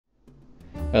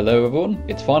Hello everyone,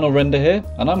 it's Final Render here,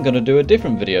 and I'm going to do a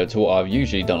different video to what I've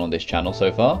usually done on this channel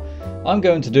so far. I'm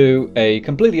going to do a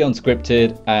completely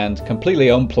unscripted and completely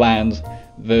unplanned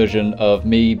version of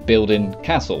me building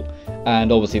Castle.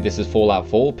 And obviously this is Fallout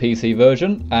 4 PC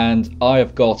version, and I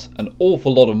have got an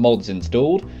awful lot of mods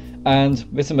installed, and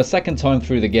this is my second time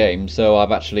through the game, so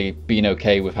I've actually been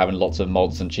okay with having lots of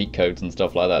mods and cheat codes and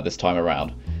stuff like that this time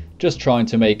around. Just trying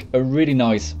to make a really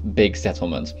nice big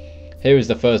settlement. Here is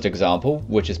the first example,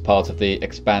 which is part of the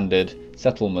expanded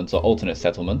settlements or alternate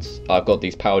settlements. I've got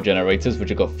these power generators which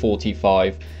have got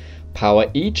 45 power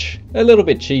each. A little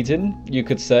bit cheating, you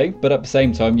could say, but at the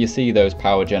same time you see those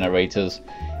power generators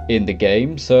in the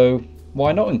game, so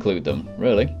why not include them,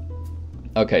 really?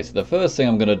 Okay, so the first thing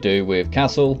I'm going to do with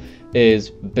Castle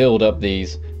is build up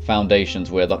these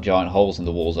foundations where the giant holes in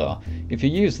the walls are. If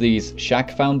you use these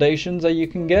shack foundations that you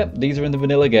can get, these are in the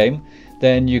vanilla game,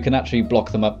 then you can actually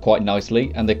block them up quite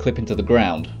nicely and they clip into the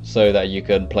ground so that you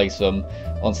can place them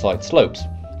on slight slopes.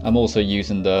 I'm also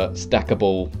using the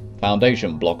Stackable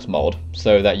foundation blocks mod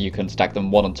so that you can stack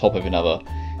them one on top of another,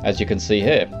 as you can see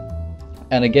here.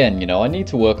 And again, you know, I need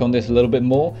to work on this a little bit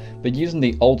more, but using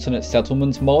the alternate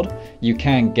settlements mod, you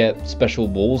can get special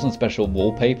walls and special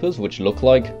wallpapers which look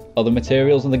like other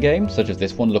materials in the game, such as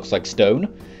this one looks like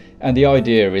stone. And the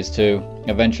idea is to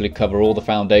eventually cover all the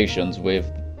foundations with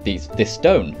this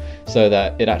stone, so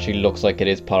that it actually looks like it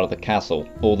is part of the castle,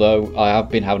 although I have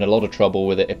been having a lot of trouble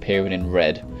with it appearing in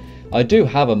red. I do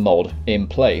have a mod in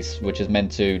place which is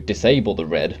meant to disable the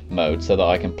red mode so that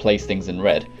I can place things in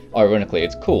red. Ironically,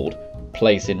 it's called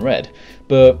place in red,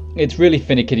 but it's really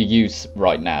finicky to use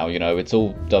right now. You know, it's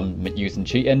all done using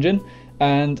cheat engine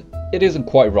and it isn't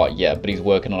quite right yet, but he's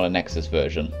working on a Nexus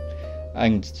version.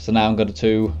 And so now I'm going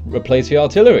to replace the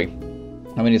artillery.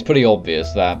 I mean, it's pretty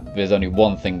obvious that there's only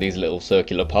one thing these little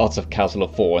circular parts of Castle are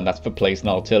for, and that's for placing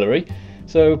artillery.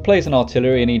 So place an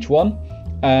artillery in each one,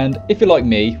 and if you're like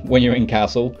me, when you're in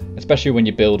Castle, especially when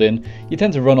you're building, you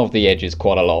tend to run off the edges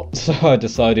quite a lot. So I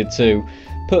decided to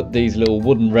put these little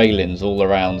wooden railings all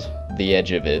around the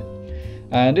edge of it.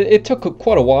 And it took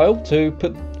quite a while to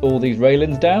put all these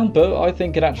railings down, but I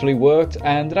think it actually worked,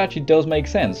 and it actually does make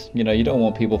sense. You know, you don't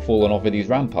want people falling off of these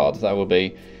ramparts. That would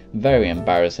be very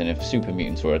embarrassing if super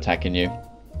mutants were attacking you.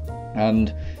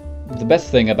 And the best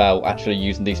thing about actually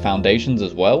using these foundations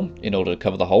as well, in order to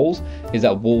cover the holes, is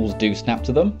that walls do snap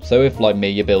to them. So if, like me,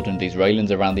 you're building these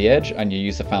railings around the edge and you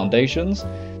use the foundations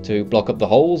to block up the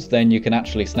holes, then you can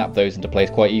actually snap those into place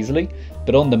quite easily.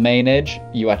 But on the main edge,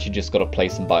 you actually just got to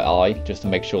place them by eye, just to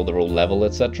make sure they're all level,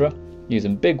 etc.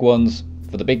 Using big ones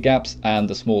for the big gaps and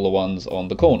the smaller ones on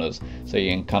the corners, so you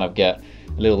can kind of get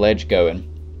a little edge going.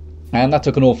 And that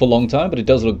took an awful long time, but it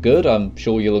does look good, I'm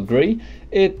sure you'll agree.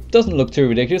 It doesn't look too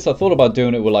ridiculous. I thought about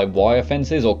doing it with like wire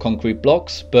fences or concrete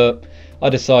blocks, but I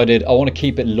decided I want to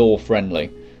keep it lore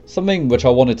friendly. Something which I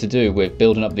wanted to do with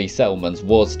building up these settlements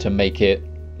was to make it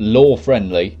lore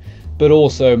friendly, but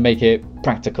also make it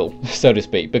practical, so to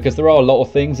speak, because there are a lot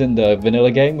of things in the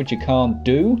vanilla game which you can't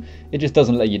do. It just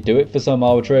doesn't let you do it for some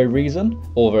arbitrary reason,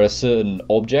 or there are certain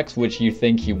objects which you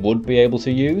think you would be able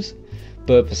to use,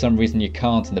 but for some reason you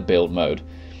can't in the build mode.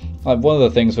 One of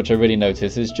the things which I really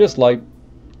notice is just like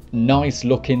nice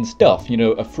looking stuff, you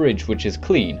know, a fridge which is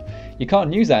clean. You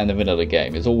can't use that in the vanilla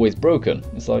game, it's always broken.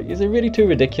 It's like, is it really too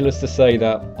ridiculous to say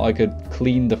that I could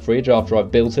clean the fridge after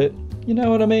I've built it? You know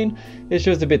what I mean? It's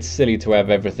just a bit silly to have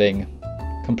everything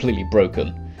completely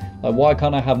broken. Like, why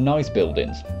can't I have nice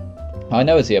buildings? I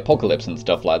know it's the apocalypse and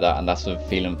stuff like that, and that's the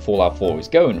feeling Fallout 4 is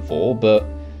going for, but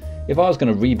if I was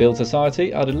going to rebuild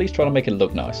society, I'd at least try to make it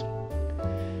look nice.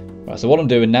 Right, so what I'm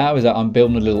doing now is that I'm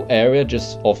building a little area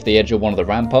just off the edge of one of the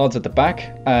ramparts at the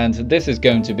back, and this is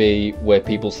going to be where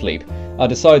people sleep. I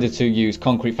decided to use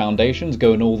concrete foundations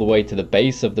going all the way to the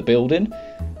base of the building.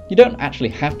 You don't actually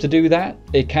have to do that,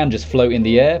 it can just float in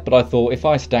the air, but I thought if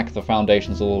I stack the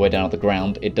foundations all the way down to the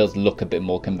ground, it does look a bit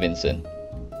more convincing.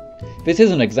 This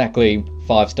isn't exactly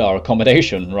 5-star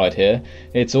accommodation right here.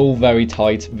 It's all very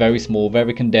tight, very small,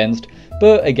 very condensed,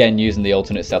 but again, using the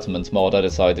alternate settlements mod, I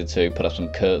decided to put up some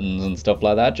curtains and stuff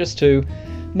like that just to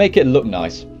make it look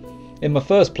nice. In my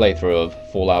first playthrough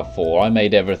of Fallout 4, I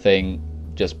made everything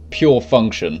just pure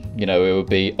function. You know, it would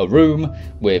be a room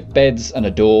with beds and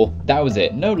a door. That was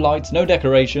it. No lights, no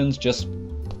decorations, just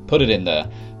put it in there.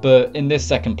 But in this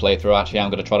second playthrough, actually,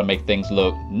 I'm going to try to make things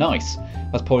look nice.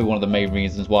 That's probably one of the main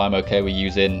reasons why I'm okay with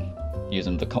using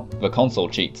the console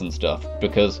cheats and stuff,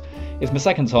 because it's my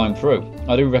second time through.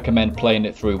 I do recommend playing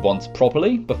it through once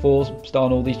properly before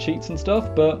starting all these cheats and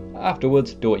stuff, but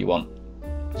afterwards, do what you want.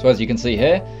 So as you can see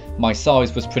here, my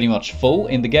size was pretty much full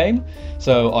in the game,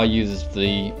 so I used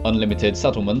the Unlimited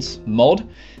Settlements mod,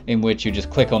 in which you just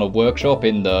click on a workshop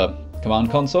in the command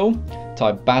console,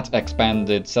 type bat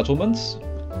expanded settlements,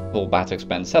 or bat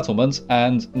expand settlements,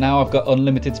 and now I've got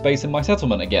unlimited space in my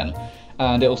settlement again,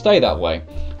 and it'll stay that way.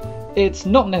 It's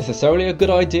not necessarily a good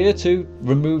idea to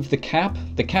remove the cap.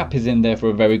 The cap is in there for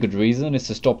a very good reason. It's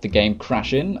to stop the game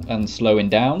crashing and slowing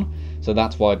down, so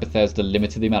that's why Bethesda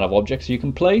limited the amount of objects you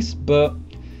can place. But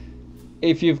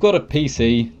if you've got a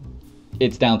PC,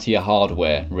 it's down to your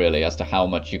hardware really as to how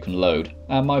much you can load,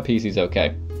 and my PC's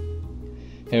okay.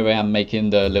 Here I am making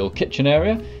the little kitchen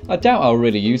area. I doubt I'll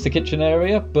really use the kitchen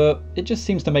area, but it just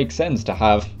seems to make sense to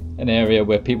have an area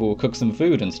where people will cook some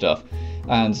food and stuff.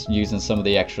 And using some of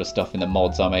the extra stuff in the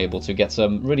mods, I'm able to get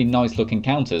some really nice looking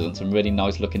counters and some really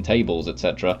nice looking tables,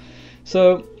 etc.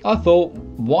 So I thought,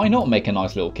 why not make a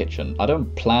nice little kitchen? I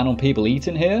don't plan on people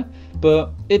eating here,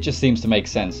 but it just seems to make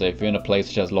sense. So if you're in a place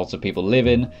which has lots of people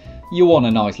living, you want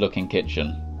a nice looking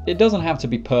kitchen. It doesn't have to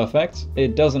be perfect,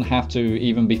 it doesn't have to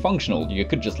even be functional, you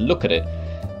could just look at it.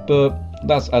 But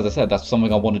that's, as I said, that's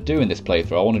something I want to do in this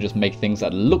playthrough. I want to just make things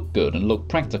that look good and look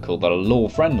practical, that are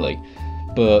lore friendly,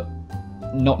 but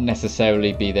not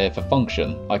necessarily be there for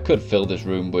function. I could fill this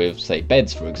room with, say,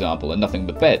 beds for example, and nothing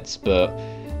but beds, but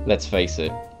let's face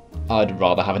it, I'd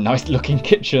rather have a nice looking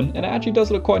kitchen, and it actually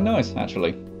does look quite nice,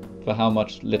 actually, for how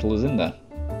much little is in there.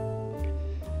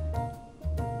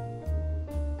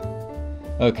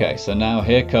 Okay, so now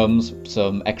here comes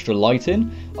some extra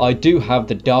lighting. I do have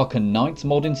the Darker Nights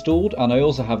mod installed, and I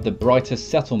also have the Brighter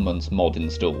Settlements mod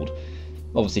installed.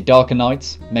 Obviously, Darker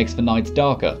Nights makes the nights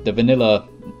darker. The vanilla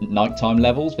nighttime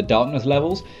levels, the darkness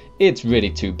levels, it's really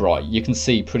too bright. You can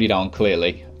see pretty darn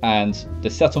clearly. And the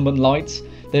settlement lights,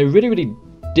 they're really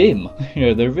dim. You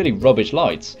know, they're really rubbish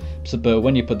lights. So, but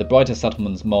when you put the Brighter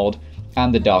Settlements mod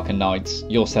and the Darker Nights,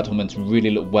 your settlements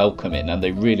really look welcoming, and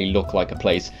they really look like a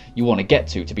place you want to get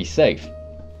to be safe.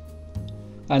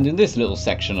 And in this little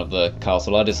section of the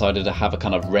castle, I decided to have a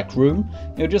kind of rec room,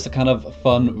 you know, just a kind of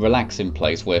fun, relaxing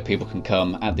place where people can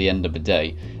come at the end of the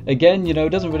day. Again, you know, it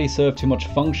doesn't really serve too much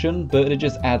function, but it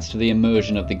just adds to the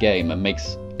immersion of the game and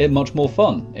makes it much more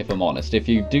fun, if I'm honest. If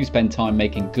you do spend time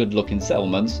making good looking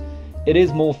settlements, it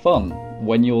is more fun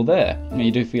when you're there, and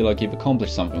you do feel like you've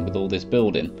accomplished something with all this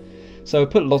building. So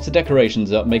put lots of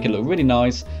decorations up, make it look really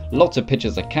nice, lots of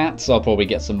pictures of cats. I'll probably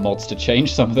get some mods to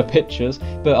change some of the pictures,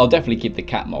 but I'll definitely keep the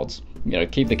cat mods. You know,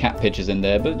 keep the cat pictures in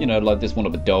there, but you know, like this one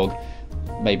of a dog,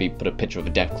 maybe put a picture of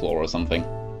a Deathclaw or something.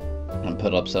 And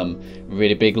put up some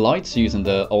really big lights using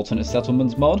the Alternate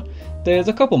Settlements mod. There's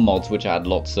a couple mods which add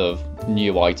lots of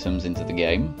new items into the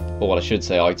game, or what I should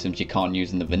say, items you can't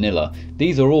use in the vanilla.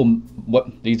 These are all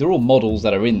models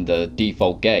that are in the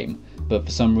default game, but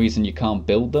for some reason you can't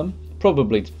build them.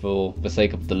 Probably for the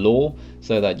sake of the lore,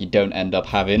 so that you don't end up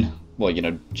having, well, you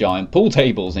know, giant pool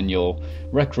tables in your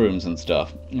rec rooms and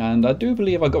stuff. And I do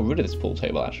believe I got rid of this pool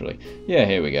table actually. Yeah,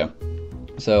 here we go.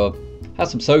 So have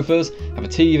some sofas, have a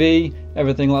TV,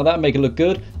 everything like that, make it look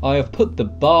good. I have put the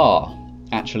bar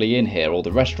actually in here, or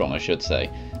the restaurant I should say.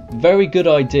 Very good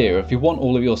idea if you want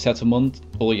all of your settlement,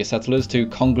 all your settlers to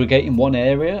congregate in one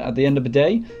area at the end of the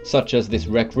day, such as this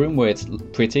rec room where it's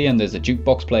pretty and there's a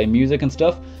jukebox playing music and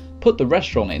stuff. Put the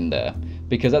restaurant in there,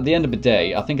 because at the end of the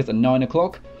day, I think it's at 9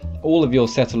 o'clock, all of your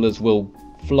settlers will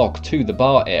flock to the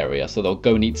bar area, so they'll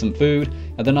go and eat some food,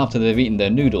 and then after they've eaten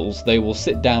their noodles, they will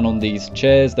sit down on these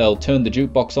chairs, they'll turn the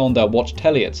jukebox on, they'll watch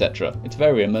telly, etc. It's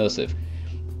very immersive.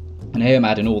 And here I'm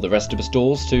adding all the rest of the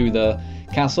stores to the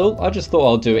castle. I just thought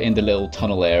I'll do it in the little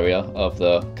tunnel area of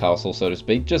the castle, so to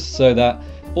speak, just so that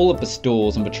all of the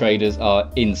stores and the traders are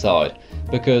inside,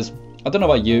 because I don't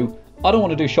know about you, I don't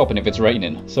want to do shopping if it's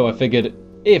raining, so I figured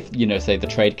if, you know, say the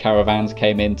trade caravans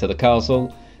came into the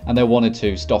castle and they wanted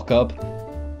to stock up,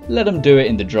 let them do it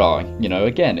in the dry. You know,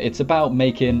 again, it's about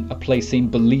making a place seem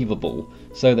believable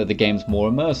so that the game's more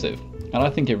immersive. And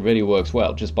I think it really works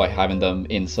well just by having them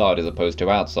inside as opposed to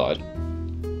outside.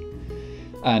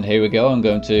 And here we go,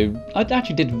 I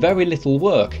actually did very little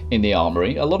work in the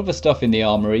armory. A lot of the stuff in the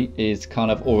armory is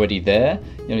kind of already there.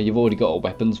 You know, you've already got a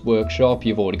weapons workshop,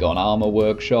 you've already got an armor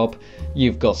workshop,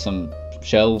 you've got some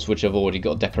shelves which have already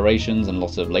got decorations and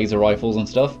lots of laser rifles and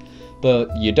stuff.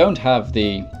 But you don't have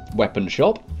the weapon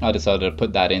shop. I decided to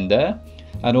put that in there.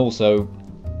 And also,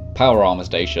 power armor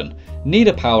station. Need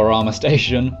a power armor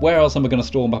station. Where else am I going to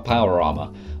store my power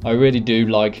armor? I really do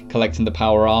like collecting the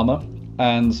power armor,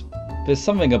 and there's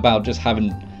something about just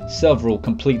having several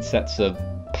complete sets of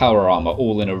power armor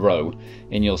all in a row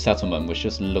in your settlement which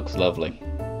just looks lovely.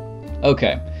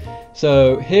 Okay,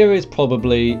 So here is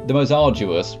probably the most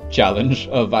arduous challenge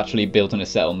of actually building a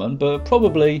settlement, but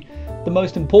probably the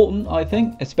most important, I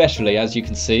think, especially as you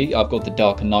can see, I've got the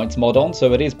Darker Nights mod on,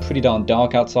 so it is pretty darn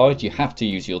dark outside. You have to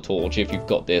use your torch if you've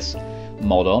got this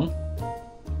mod on.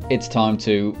 It's time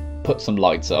to put some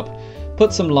lights up.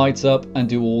 Put some lights up and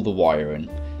do all the wiring.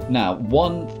 Now,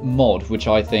 one mod which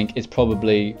I think is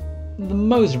probably the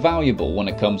most valuable when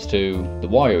it comes to the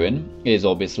wiring is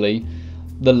obviously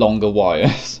the longer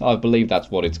wires. I believe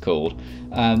that's what it's called.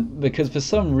 Because for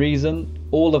some reason,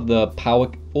 all the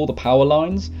power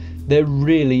lines, they're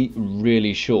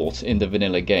really short in the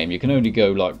vanilla game. You can only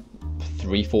go like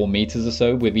 3-4 meters or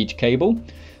so with each cable,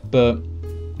 but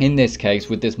in this case,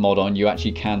 with this mod on, you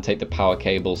actually can take the power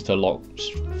cables to a lot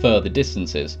further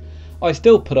distances. I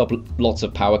still put up lots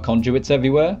of power conduits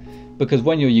everywhere, because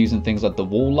when you're using things like the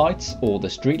wall lights or the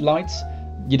street lights,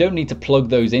 you don't need to plug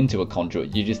those into a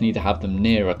conduit, you just need to have them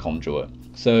near a conduit.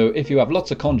 So if you have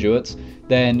lots of conduits,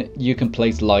 then you can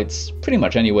place lights pretty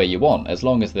much anywhere you want, as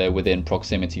long as they're within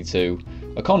proximity to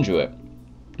a conduit.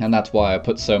 And that's why I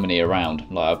put so many around.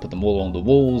 Like, I put them all on the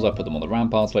walls, I put them on the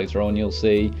ramparts later on, you'll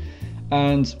see.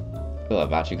 And well,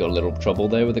 I've actually got a little trouble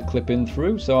there with the clip in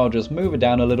through, so I'll just move it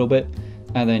down a little bit,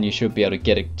 and then you should be able to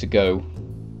get it to go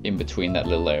in between that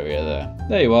little area there.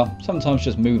 There you are. Sometimes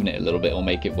just moving it a little bit will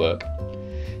make it work.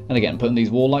 And again, putting these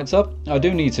wall lights up, I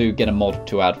do need to get a mod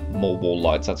to add more wall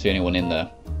lights, that's the only one in there.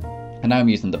 And now I'm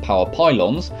using the power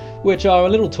pylons, which are a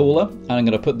little taller, and I'm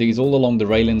going to put these all along the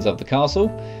railings of the castle,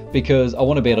 because I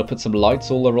want to be able to put some lights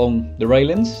all along the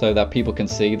railings so that people can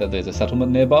see that there's a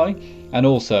settlement nearby. And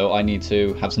also I need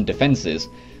to have some defences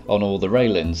on all the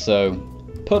railings, so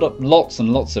put up lots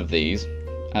and lots of these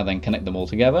and then connect them all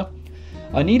together.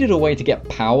 I needed a way to get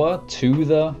power to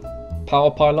the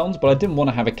power pylons, but I didn't want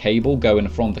to have a cable going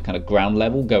from the kind of ground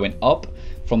level going up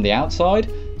from the outside,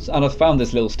 and I found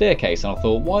this little staircase and I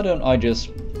thought, why don't I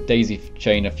just daisy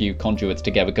chain a few conduits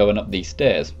together going up these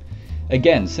stairs.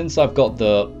 Again, since I've got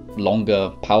the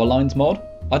longer Powerlines mod,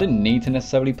 I didn't need to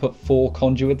necessarily put 4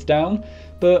 conduits down,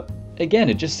 but again,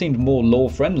 it just seemed more lore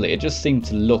friendly. It just seemed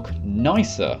to look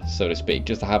nicer, so to speak,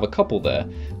 just to have a couple there.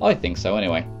 I think so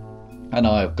anyway. And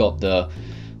I've got the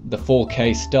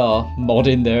 4K star mod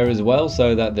in there as well,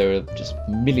 so that there are just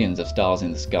millions of stars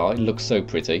in the sky. It looks so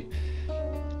pretty.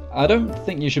 I don't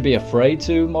think you should be afraid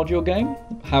to mod your game.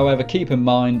 However, keep in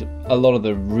mind, a lot of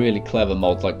the really clever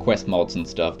mods like quest mods and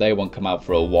stuff, they won't come out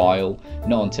for a while,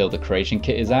 not until the creation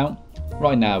kit is out.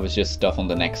 Right now it's just stuff on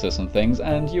the Nexus and things,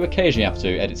 and you occasionally have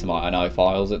to edit some INI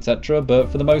files, etc. But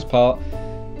for the most part,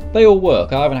 they all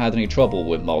work. I haven't had any trouble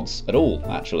with mods at all,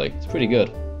 actually. It's pretty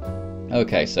good.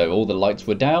 Okay, so all the lights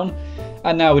were down,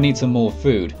 and now we need some more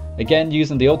food. Again,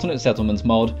 using the alternate settlements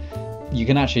mod, you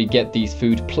can actually get these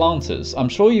food planters. I'm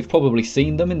sure you've probably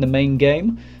seen them in the main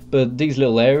game, but these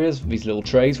little areas, these little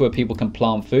trays where people can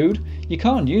plant food, you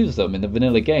can't use them in the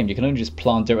vanilla game. You can only just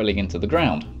plant directly into the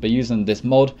ground, but using this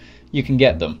mod, you can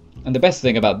get them. And the best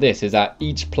thing about this is that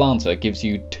each planter gives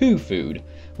you 2 food,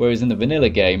 whereas in the vanilla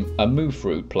game, a moo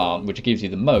fruit plant, which gives you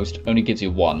the most, only gives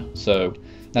you 1. So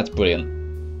that's brilliant.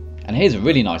 And here's a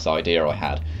really nice idea I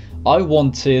had. I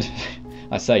wanted,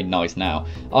 I say nice now,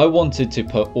 I wanted to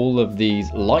put all of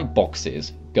these light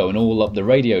boxes going all up the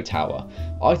radio tower.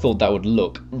 I thought that would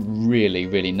look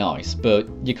really nice, but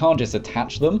you can't just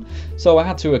attach them, so I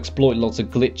had to exploit lots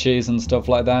of glitches and stuff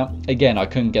like that. Again, I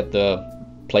couldn't get the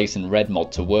place in red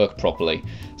mod to work properly,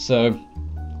 so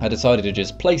I decided to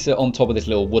just place it on top of this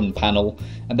little wooden panel,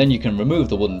 and then you can remove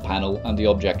the wooden panel and the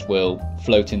object will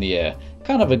float in the air.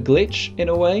 Kind of a glitch in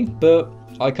a way, but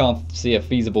I can't see a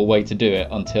feasible way to do it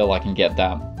until I can get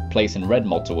that place in red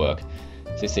mod to work.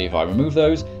 So see, if I remove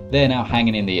those, they're now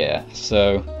hanging in the air.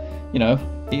 So, you know,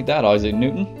 eat that, Isaac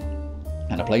Newton.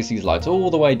 And I place these lights all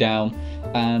the way down,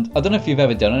 and I don't know if you've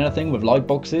ever done anything with light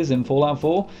boxes in Fallout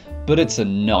 4, but it's a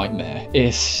nightmare.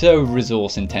 It's so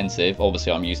resource intensive.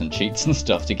 Obviously I'm using cheats and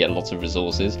stuff to get lots of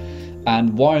resources,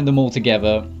 and wiring them all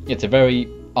together, it's a very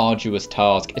arduous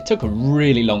task. It took a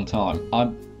really long time.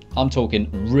 I'm talking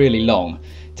really long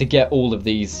to get all of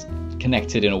these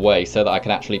connected in a way so that I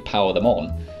can actually power them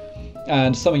on.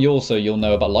 And something you'll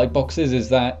know about light boxes is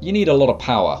that you need a lot of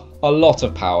power. A lot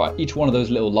of power. Each one of those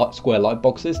little square light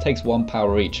boxes takes 1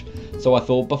 power each. So I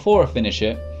thought, before I finish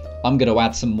it, I'm going to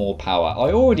add some more power.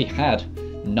 I already had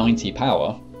 90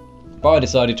 power, but I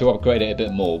decided to upgrade it a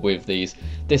bit more with this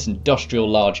industrial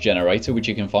large generator, which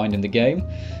you can find in the game,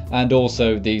 and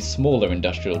also these smaller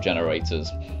industrial generators.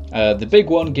 The big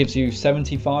one gives you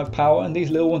 75 power, and these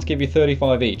little ones give you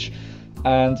 35 each.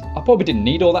 And I probably didn't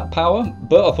need all that power,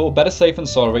 but I thought better safe than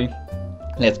sorry.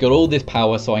 Let's get all this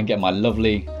power so I can get my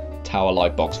lovely tower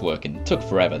light box working. It took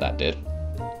forever, that did.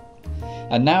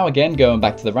 And now again, going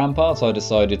back to the ramparts, I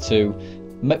decided to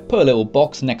put a little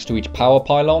box next to each power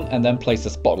pylon and then place a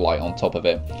spotlight on top of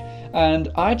it. And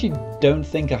I actually don't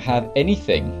think I have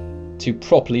anything to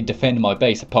properly defend my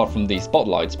base apart from these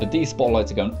spotlights, but these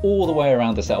spotlights are going all the way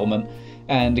around the settlement,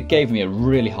 and it gave me a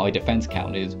really high defense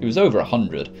count. It was over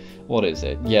 100. What is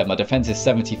it? Yeah, my defense is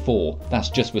 74. That's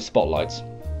just with spotlights.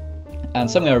 And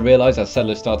something I realized as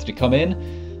settlers started to come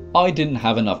in, I didn't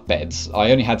have enough beds.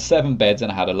 I only had 7 beds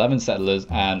and I had 11 settlers,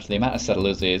 and the amount of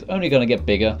settlers is only going to get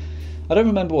bigger. I don't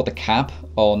remember what the cap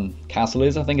on Castle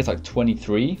is. I think it's like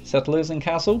 23 settlers in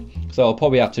Castle. So I'll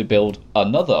probably have to build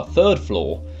another 3rd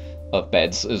floor of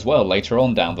beds as well later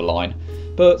on down the line.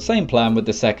 But same plan with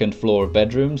the 2nd floor of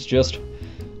bedrooms, just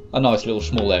a nice little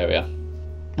small area.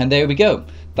 And there we go.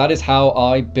 That is how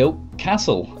I built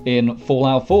Castle in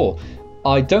Fallout 4.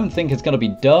 I don't think it's going to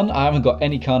be done. I haven't got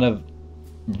any kind of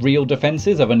real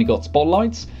defenses. I've only got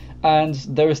spotlights, and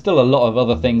there is still a lot of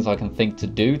other things I can think to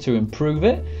do to improve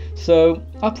it. So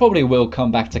I probably will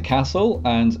come back to Castle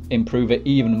and improve it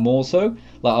even more so.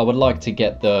 Like, I would like to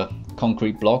get the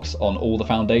concrete blocks on all the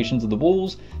foundations of the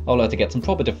walls. I would like to get some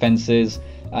proper defenses,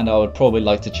 and I would probably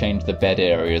like to change the bed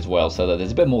area as well so that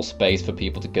there's a bit more space for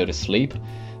people to go to sleep.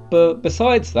 But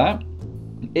besides that,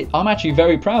 I'm actually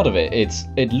very proud of it.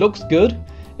 It looks good.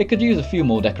 It could use a few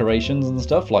more decorations and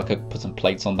stuff, like I could put some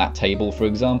plates on that table, for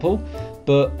example.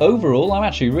 But overall, I'm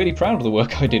actually really proud of the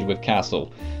work I did with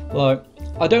Castle. Like,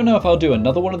 I don't know if I'll do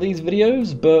another one of these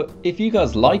videos, but if you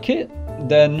guys like it,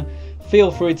 then feel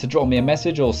free to drop me a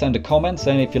message or send a comment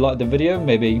saying if you liked the video.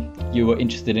 Maybe you were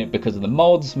interested in it because of the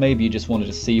mods, maybe you just wanted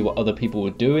to see what other people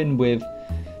were doing with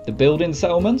the building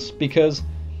settlements, because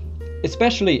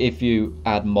especially if you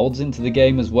add mods into the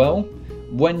game as well,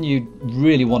 when you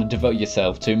really want to devote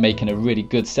yourself to making a really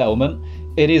good settlement,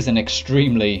 it is an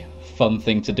extremely fun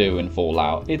thing to do in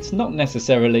Fallout. It's not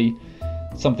necessarily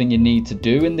something you need to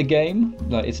do in the game,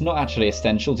 like, it's not actually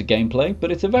essential to gameplay,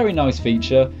 but it's a very nice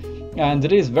feature, and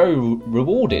it is very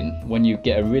rewarding when you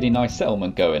get a really nice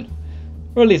settlement going.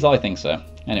 Or at least I think so.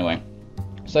 Anyway,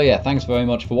 so yeah, thanks very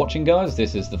much for watching, guys.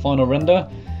 This is the final render,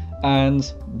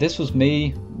 and this was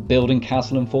me building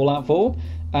Castle in Fallout 4.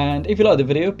 And if you like the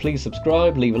video, please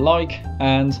subscribe, leave a like,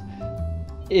 and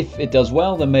if it does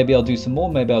well, then maybe I'll do some more.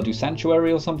 Maybe I'll do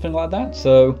Sanctuary or something like that.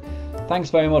 So thanks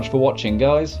very much for watching,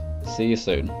 guys. See you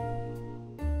soon.